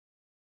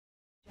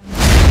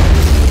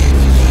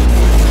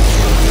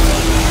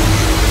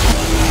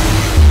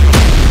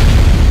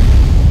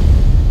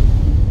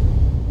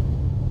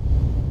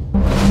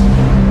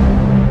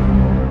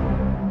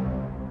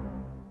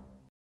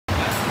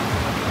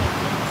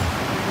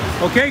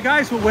Okay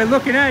guys, what we're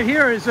looking at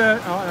here is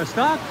a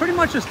stock, pretty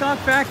much a stock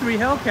factory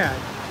Hellcat.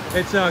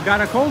 It's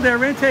got a cold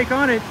air intake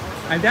on it,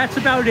 and that's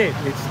about it.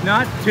 It's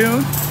not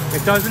tuned,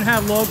 it doesn't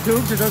have log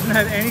tubes, it doesn't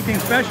have anything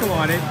special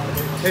on it.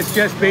 It's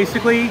just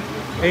basically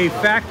a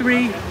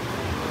factory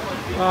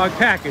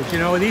package. You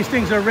know, these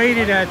things are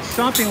rated at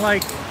something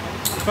like,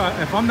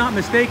 if I'm not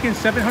mistaken,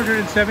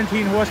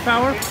 717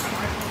 horsepower.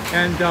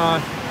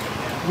 And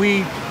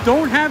we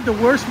don't have the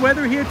worst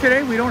weather here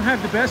today. We don't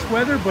have the best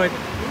weather, but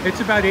it's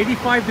about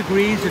 85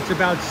 degrees. It's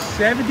about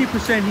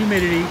 70%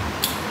 humidity.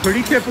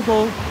 Pretty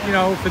typical, you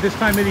know, for this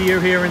time of the year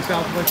here in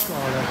Southwest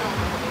Florida.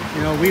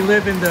 You know, we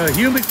live in the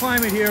humid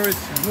climate here.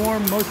 It's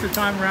warm most of the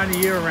time around the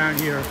year around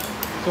here.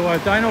 So our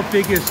dyno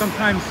figures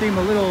sometimes seem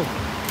a little,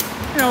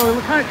 you know,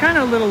 kind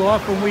of a little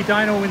off when we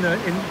dyno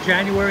in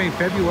January and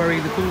February,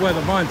 the cool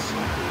weather months.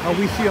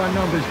 We see our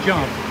numbers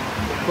jump.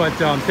 But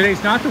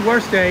today's not the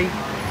worst day.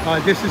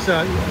 This is,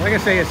 like I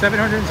say, a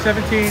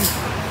 717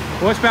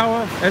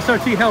 horsepower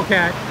SRT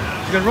Hellcat.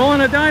 She's gonna roll on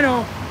a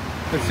dyno.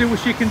 Let's see what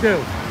she can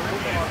do.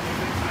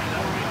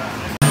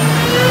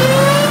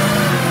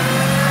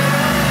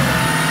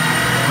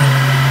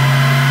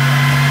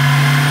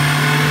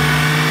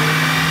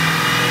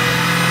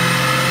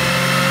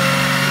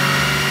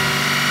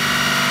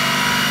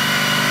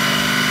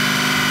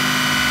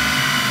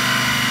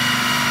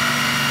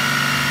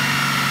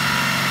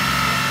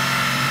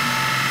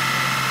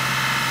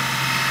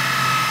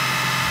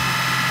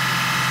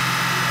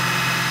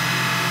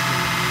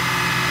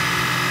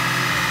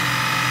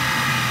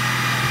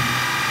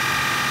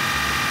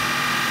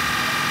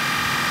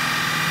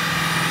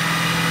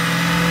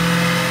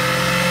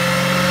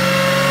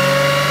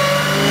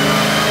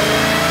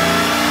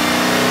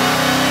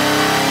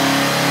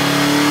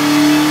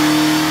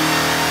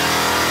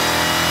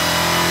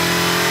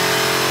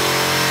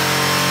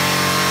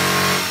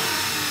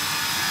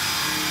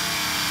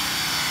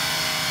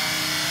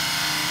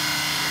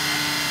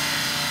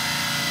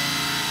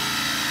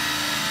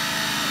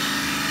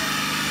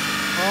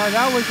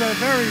 That was a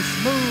very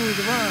smooth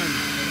run.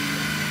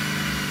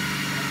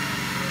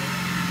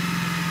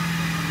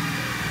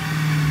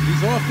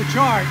 He's off the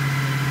chart.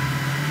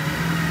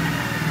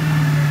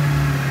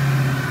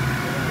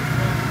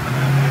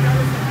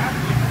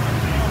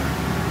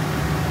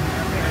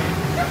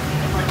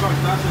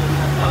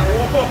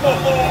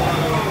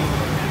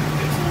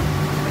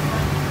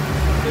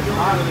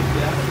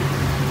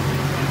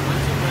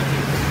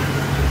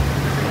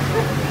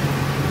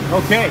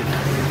 Okay.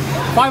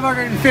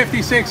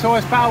 556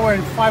 horsepower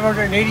and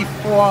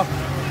 584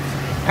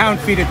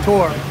 pound-feet of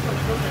torque.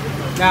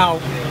 Now,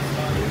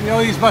 you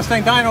know, these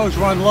Mustang dynos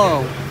run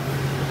low,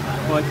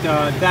 but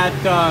we'll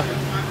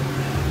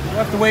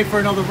have to wait for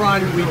another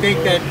run. We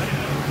think that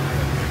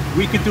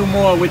we could do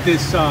more with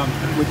this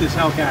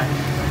Hellcat.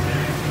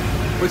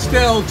 But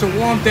still, it's a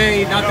warm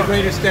day, not the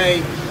greatest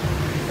day.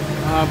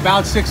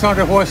 About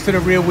 600 horse to the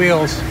rear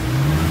wheels.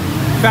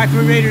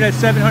 Factory rated at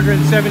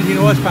 717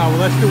 horsepower.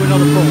 Let's do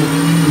another pull.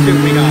 See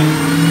what we got.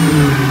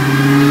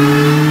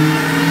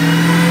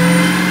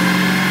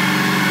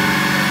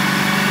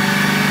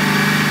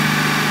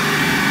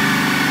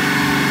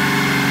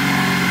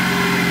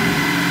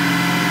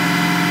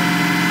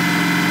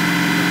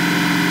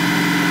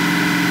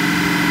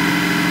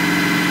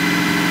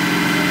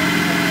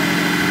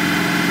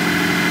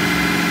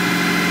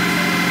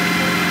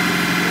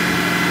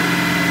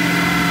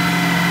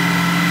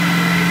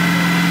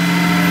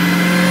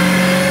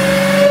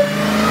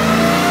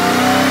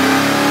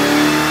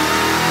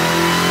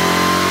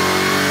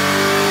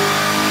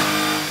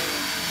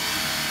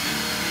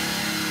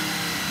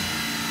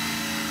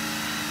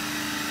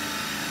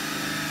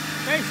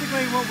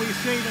 Basically what we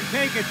see them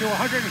take it to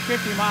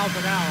 150 miles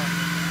an hour.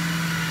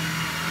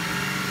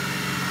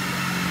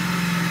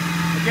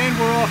 Again,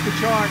 we're off the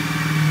chart.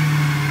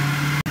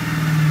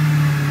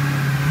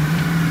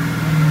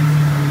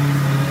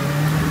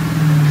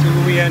 See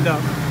where we end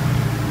up.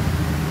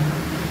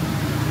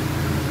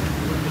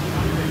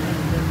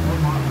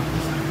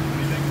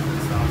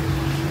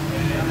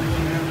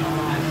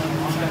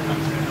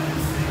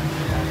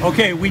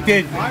 Okay, we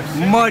did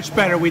much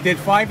better. We did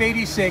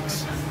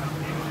 586.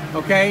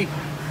 Okay.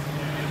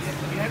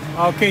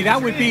 Okay,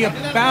 that would be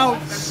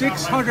about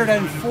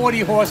 640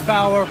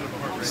 horsepower,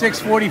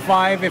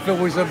 645 if it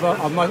was a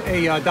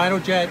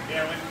dyno jet.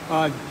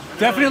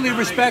 Definitely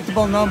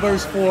respectable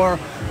numbers for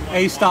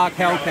a stock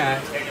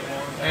Hellcat,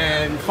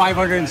 and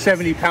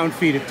 570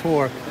 pound-feet of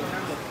torque.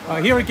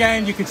 Here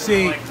again, you can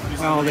see,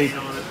 well, they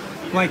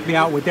blanked me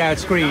out with that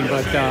screen,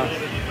 but the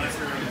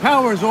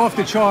power is off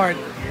the chart.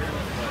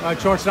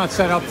 Chart's not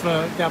set up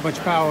for that much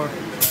power.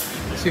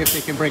 Let's see if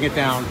they can bring it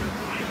down.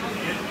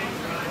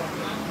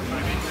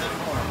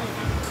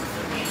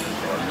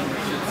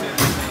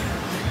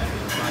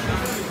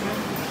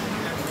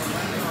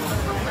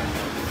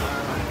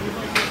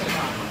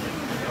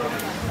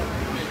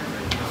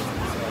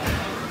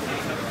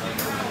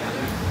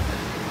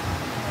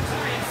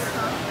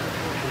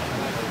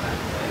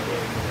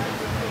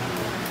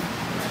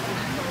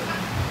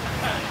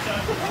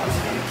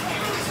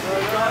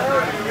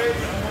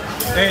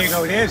 There you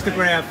go, there's the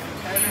graph.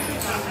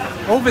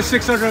 Over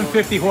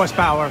 650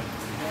 horsepower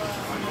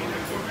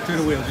to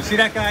the wheels. You see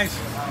that, guys?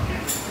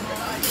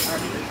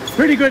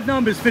 Pretty good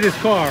numbers for this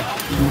car.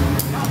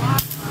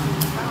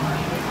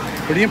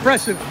 Pretty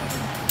impressive.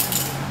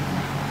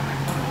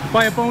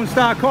 By a bone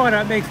stock car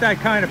that makes that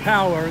kind of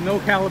power, no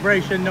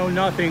calibration, no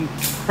nothing,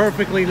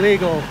 perfectly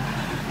legal.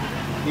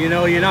 You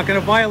know, you're not going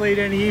to violate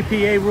any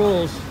EPA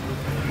rules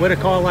with a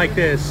car like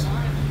this.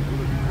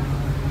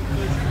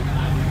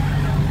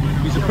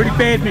 It's a pretty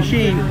bad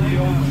machine.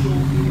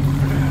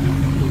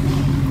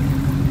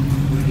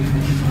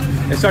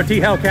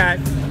 SRT Hellcat.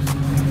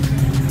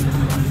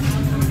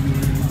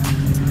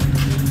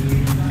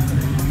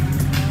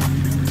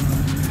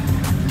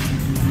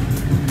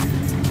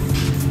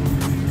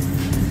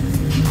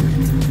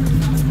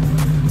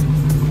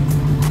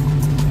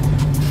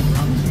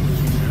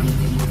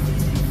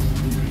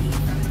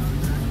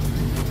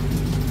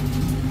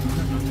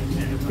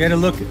 Get a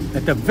look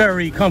at the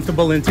very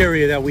comfortable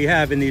interior that we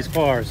have in these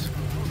cars.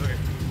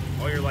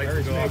 All your lights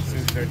will go off as soon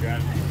as you start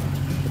driving.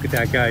 Look at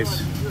that,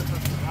 guys.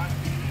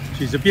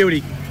 She's a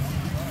beauty.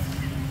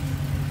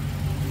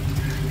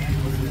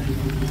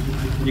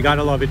 You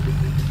gotta love it.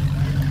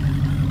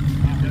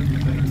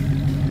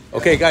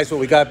 Okay, guys, what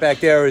we got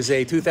back there is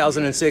a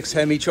 2006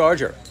 Hemi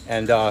Charger,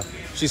 and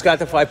she's got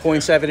the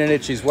 5.7 in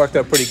it. She's worked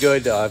out pretty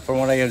good. From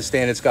what I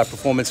understand, it's got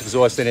performance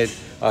exhaust in it,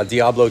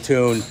 Diablo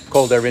tune,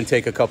 cold air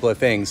intake, a couple of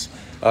things.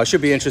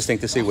 Should be interesting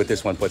to see what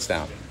this one puts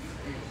down.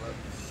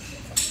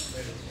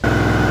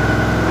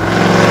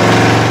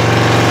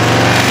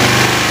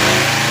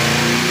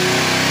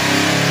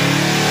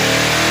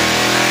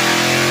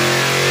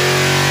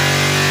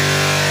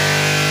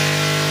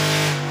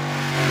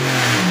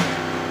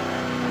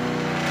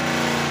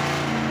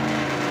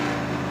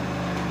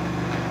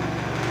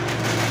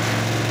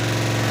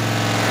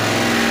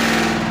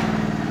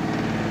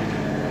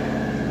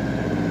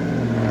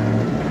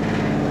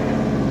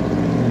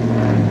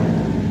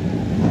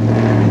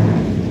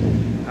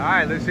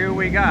 Let's see what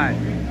we got.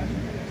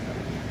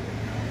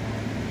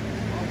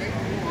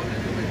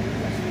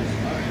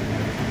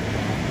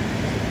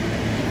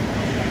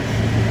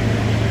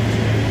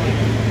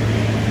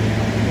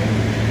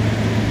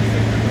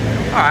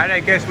 All right,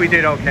 I guess we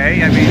did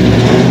okay. I mean,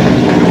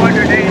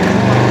 280.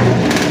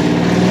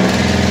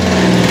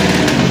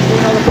 Do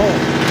another pull.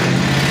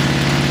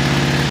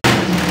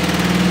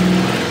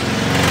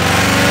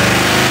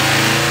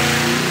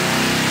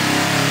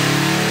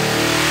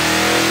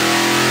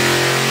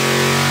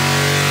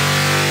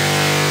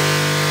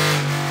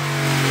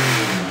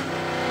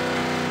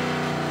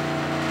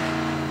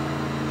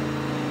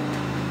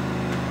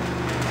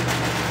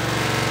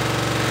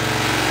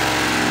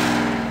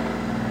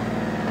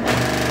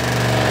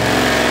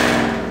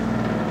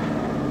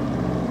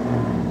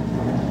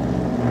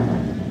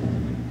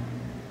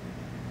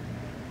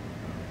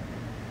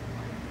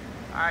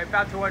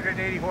 About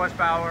 280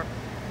 horsepower,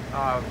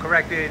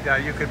 corrected.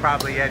 You could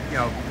probably add, you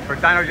know, for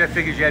dyno jet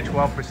figures, you add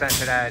 12%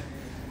 to that.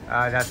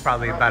 That's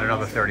probably about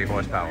another 30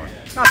 horsepower.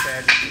 Not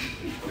bad.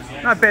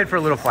 Not bad for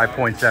a little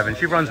 5.7.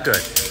 She runs good.